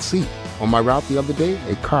can't see. On my route the other day,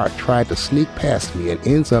 a car tried to sneak past me and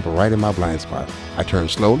ends up right in my blind spot. I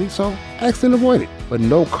turned slowly, so accident avoided. But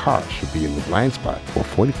no car should be in the blind spot for a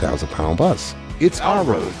 40,000-pound bus. It's our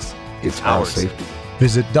roads. It's our safety.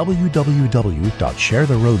 Visit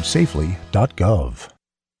www.sharetheroadsafely.gov.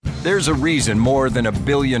 There's a reason more than 1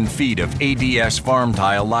 billion feet of ADS farm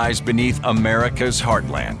tile lies beneath America's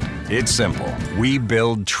heartland. It's simple. We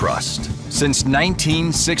build trust. Since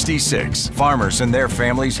 1966, farmers and their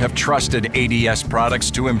families have trusted ADS products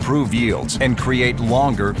to improve yields and create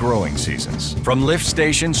longer growing seasons. From lift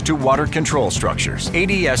stations to water control structures,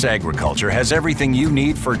 ADS Agriculture has everything you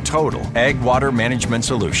need for total ag water management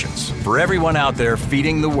solutions. For everyone out there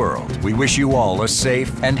feeding the world, we wish you all a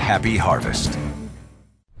safe and happy harvest.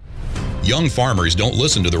 Young farmers don't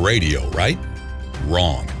listen to the radio, right?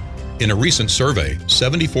 Wrong. In a recent survey,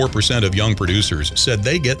 74% of young producers said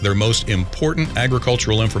they get their most important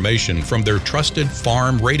agricultural information from their trusted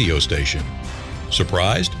farm radio station.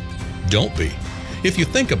 Surprised? Don't be. If you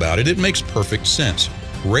think about it, it makes perfect sense.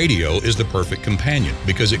 Radio is the perfect companion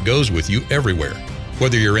because it goes with you everywhere.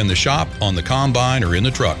 Whether you're in the shop, on the combine, or in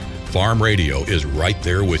the truck, farm radio is right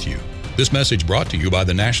there with you. This message brought to you by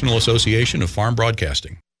the National Association of Farm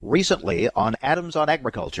Broadcasting. Recently on Adams on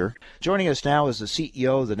Agriculture, joining us now is the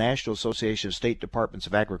CEO of the National Association of State Departments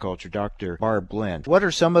of Agriculture, Dr. Barb Blend. What are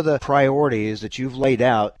some of the priorities that you've laid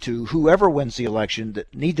out to whoever wins the election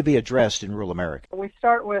that need to be addressed in rural America? We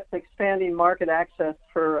start with expanding market access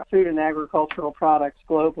for food and agricultural products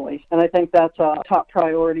globally, and I think that's a top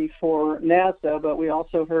priority for NASDA, but we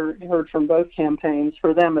also heard from both campaigns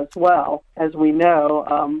for them as well. As we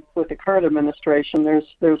know, with the current administration,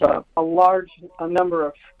 there's a large number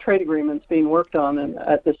of trade agreements being worked on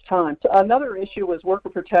at this time. So another issue was worker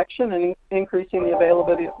protection and increasing the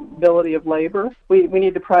availability of labor. We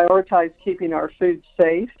need to prioritize keeping our food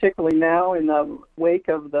safe, particularly now in the wake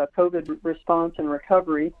of the COVID response and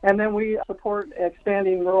recovery. And then we support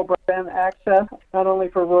expanding rural broadband access, not only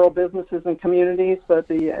for rural businesses and communities, but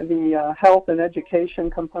the health and education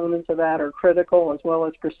components of that are critical, as well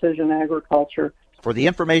as precision agriculture. For the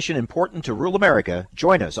information important to rural America,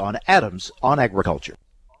 join us on Adams on Agriculture.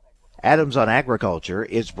 Adams on Agriculture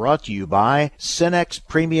is brought to you by Cenex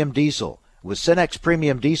Premium Diesel. With Cenex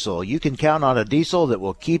Premium Diesel, you can count on a diesel that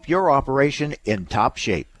will keep your operation in top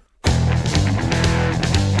shape.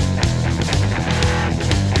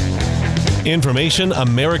 Information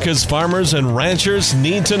America's farmers and ranchers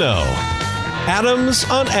need to know. Adams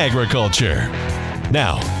on Agriculture.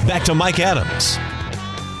 Now, back to Mike Adams.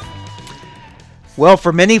 Well,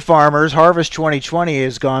 for many farmers, Harvest 2020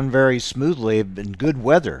 has gone very smoothly in good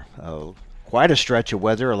weather. Quite a stretch of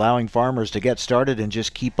weather, allowing farmers to get started and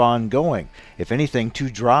just keep on going. If anything, too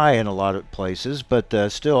dry in a lot of places, but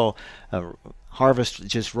still, harvest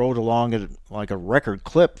just rolled along at like a record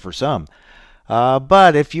clip for some.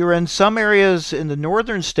 But if you're in some areas in the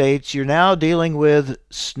northern states, you're now dealing with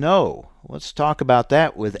snow. Let's talk about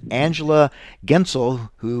that with Angela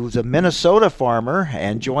Guentzel, who's a Minnesota farmer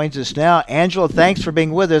and joins us now. Angela, thanks for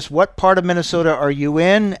being with us. What part of Minnesota are you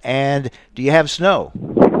in, and do you have snow?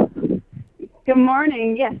 Good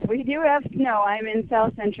morning. Yes, we do have snow. I'm in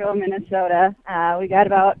south central Minnesota. We got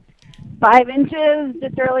about 5 inches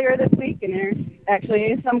just earlier this week, and there's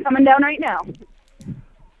actually some coming down right now.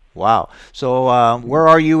 Wow. So where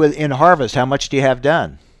are you in harvest? How much do you have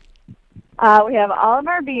done? We have all of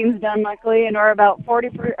our beans done, luckily, and we're about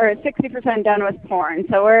 60% done with corn.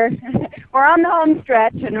 So we're we're on the home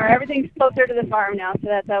stretch, and everything's closer to the farm now, so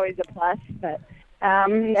that's always a plus. But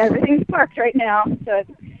everything's parked right now, so it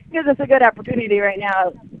gives us a good opportunity right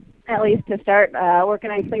now, at least to start working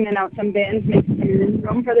on cleaning out some bins, making some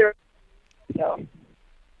room for the. So.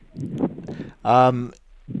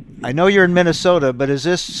 I know you're in Minnesota, but is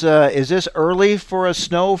this early for a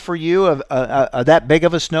snow for you? That big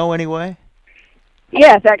of a snow anyway?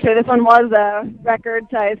 Yes, actually, this one was a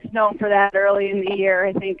record-sized snow for that early in the year.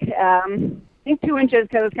 I think 2 inches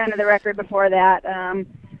was kind of the record before that. Kind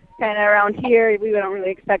of around here, we don't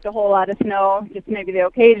really expect a whole lot of snow, just maybe the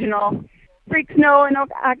occasional freak snow in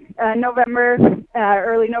November,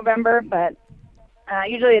 early November, but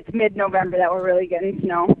usually it's mid-November that we're really getting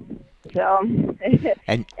snow. So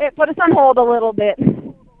it put us on hold a little bit.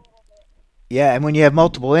 Yeah, and when you have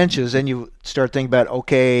multiple inches, then you start thinking about,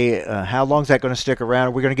 okay, how long is that going to stick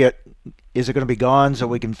around? Is it going to be gone so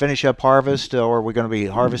we can finish up harvest, or are we going to be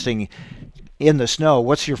harvesting in the snow?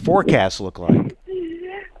 What's your forecast look like?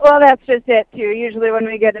 Well, that's just it, too. Usually when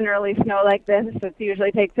we get an early snow like this, it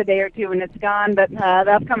usually takes a day or two and it's gone. But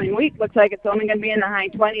the upcoming week looks like it's only going to be in the high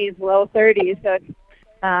 20s, low 30s. So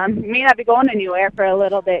it may not be going anywhere for a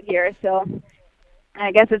little bit here. So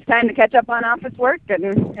I guess it's time to catch up on office work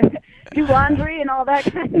and do laundry and all that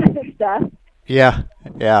kind of stuff. Yeah.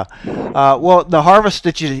 Well, the harvest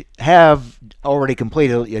that you have already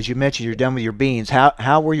completed, as you mentioned, you're done with your beans.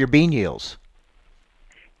 How were your bean yields?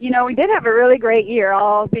 We did have a really great year,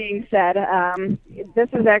 all being said. This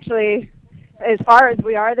is actually, as far as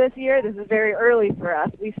we are this year, this is very early for us.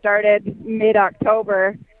 We started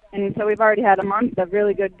mid-October, and so we've already had a month of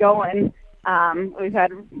really good going. We've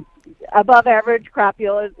had above average crop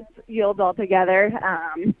yields altogether.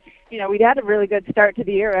 We had a really good start to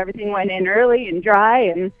the year. Everything went in early and dry,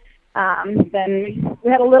 and then we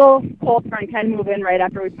had a little cold front kind of move in right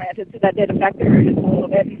after we planted, so that did affect the root just a little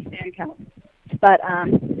bit in stand count. But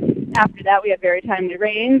after that, we had very timely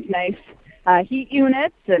rains, nice heat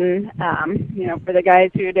units, and for the guys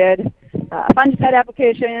who did fungicide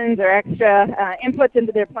applications or extra inputs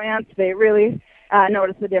into their plants, they really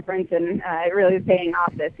noticed the difference, and it really is paying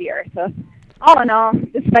off this year. So all in all,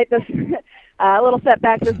 despite this little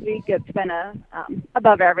setback this week, it's been a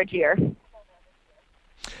above average year.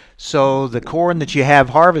 So the corn that you have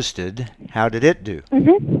harvested, how did it do?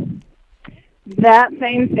 Mm-hmm. That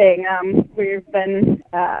same thing. We've been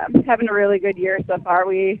having a really good year so far.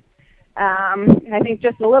 I think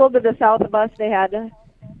just a little to the south of us, they had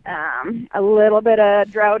a little bit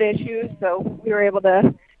of drought issues, so we were able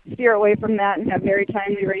to steer away from that and have very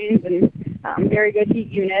timely rains and very good heat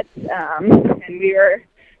units. And we were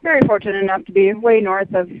very fortunate enough to be way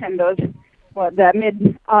north of kind of that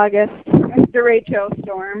mid-August derecho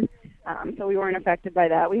storm, so we weren't affected by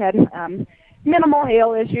that. We had minimal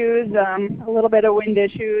hail issues, a little bit of wind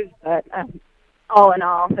issues, but all in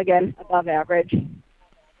all, again, above average.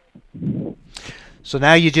 So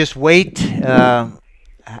now you just wait.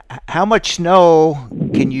 How much snow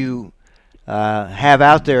can you have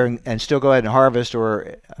out there and still go ahead and harvest,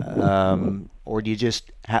 or do you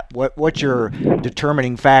just what's your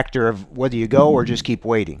determining factor of whether you go or just keep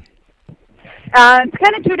waiting? It's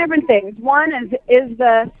kind of two different things. One is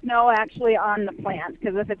the snow actually on the plant?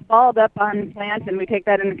 Because if it's balled up on the plant and we take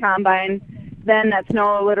that in the combine, then that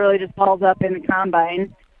snow literally just balls up in the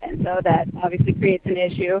combine, and so that obviously creates an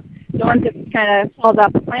issue. So once it kind of falls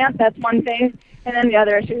off the plant, that's one thing. And then the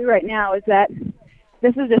other issue right now is that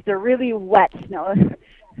this is just a really wet snow.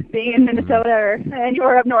 Being in Minnesota and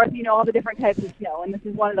you're up north, you know all the different types of snow, and this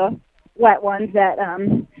is one of the wet ones that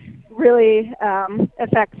really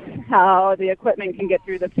affects how the equipment can get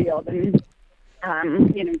through the field, and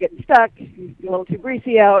getting stuck, a little too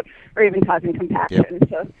greasy out, or even causing compaction. Yep.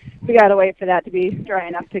 So we got to wait for that to be dry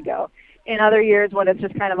enough to go. In other years, when it's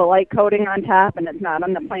just kind of a light coating on top and it's not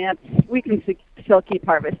on the plants, we can still keep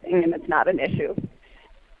harvesting, and it's not an issue.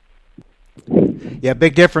 Yeah,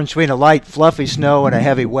 big difference between a light, fluffy snow and a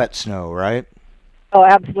heavy, wet snow, right? Oh,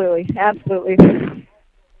 absolutely.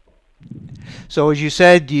 So as you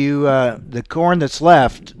said, the corn that's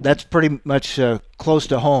left, that's pretty much close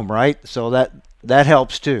to home, right? So that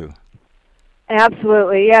helps too.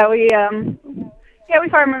 Absolutely, yeah. We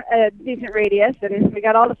farm a decent radius, and we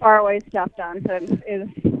got all the faraway stuff done. So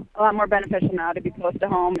it's a lot more beneficial now to be close to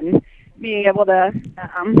home and being able to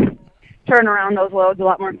turn around those loads a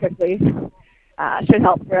lot more quickly. Should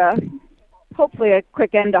help for hopefully a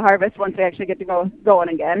quick end to harvest once we actually get to go going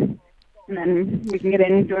again. And then we can get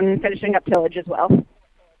into and finishing up tillage as well.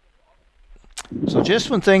 So just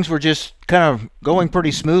when things were just kind of going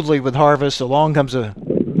pretty smoothly with harvest, along comes a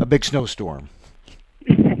big snowstorm.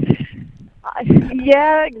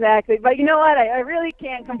 Yeah, exactly. But you know what? I really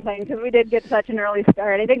can't complain because we did get such an early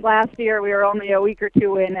start. I think last year we were only a week or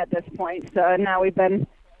two in at this point. So now we've been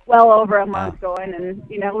well over a month going, and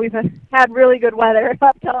we've had really good weather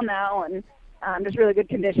up till now, and just really good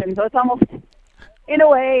conditions. So it's almost, in a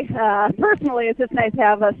way, personally, it's just nice to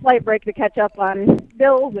have a slight break to catch up on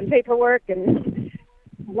bills and paperwork and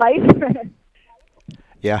life.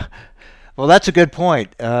 Yeah. Well, that's a good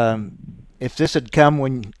point. If this had come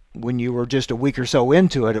when you were just a week or so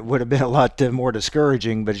into it, it would have been a lot more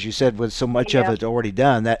discouraging. But as you said, with so much of it already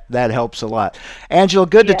done, that helps a lot. Angela,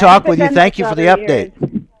 good to talk with you. Thank you for the update.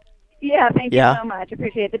 Yeah, thank you so much.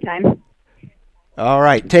 Appreciate the time. All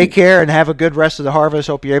right. Take care and have a good rest of the harvest.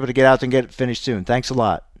 Hope you're able to get out and get it finished soon. Thanks a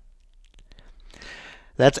lot.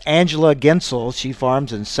 That's Angela Guentzel. She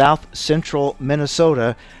farms in south central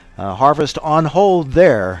Minnesota. Harvest on hold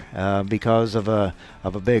there because of a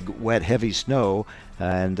big, wet, heavy snow,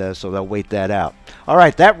 and so they'll wait that out. All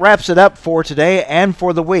right, that wraps it up for today and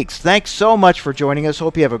for the weeks. Thanks so much for joining us.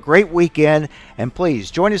 Hope you have a great weekend, and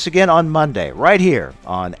please join us again on Monday right here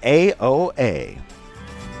on AOA.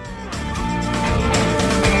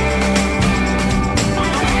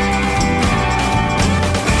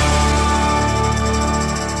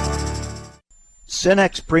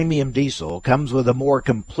 Cenex Premium Diesel comes with a more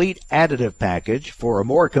complete additive package for a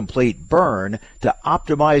more complete burn to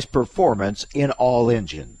optimize performance in all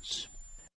engines.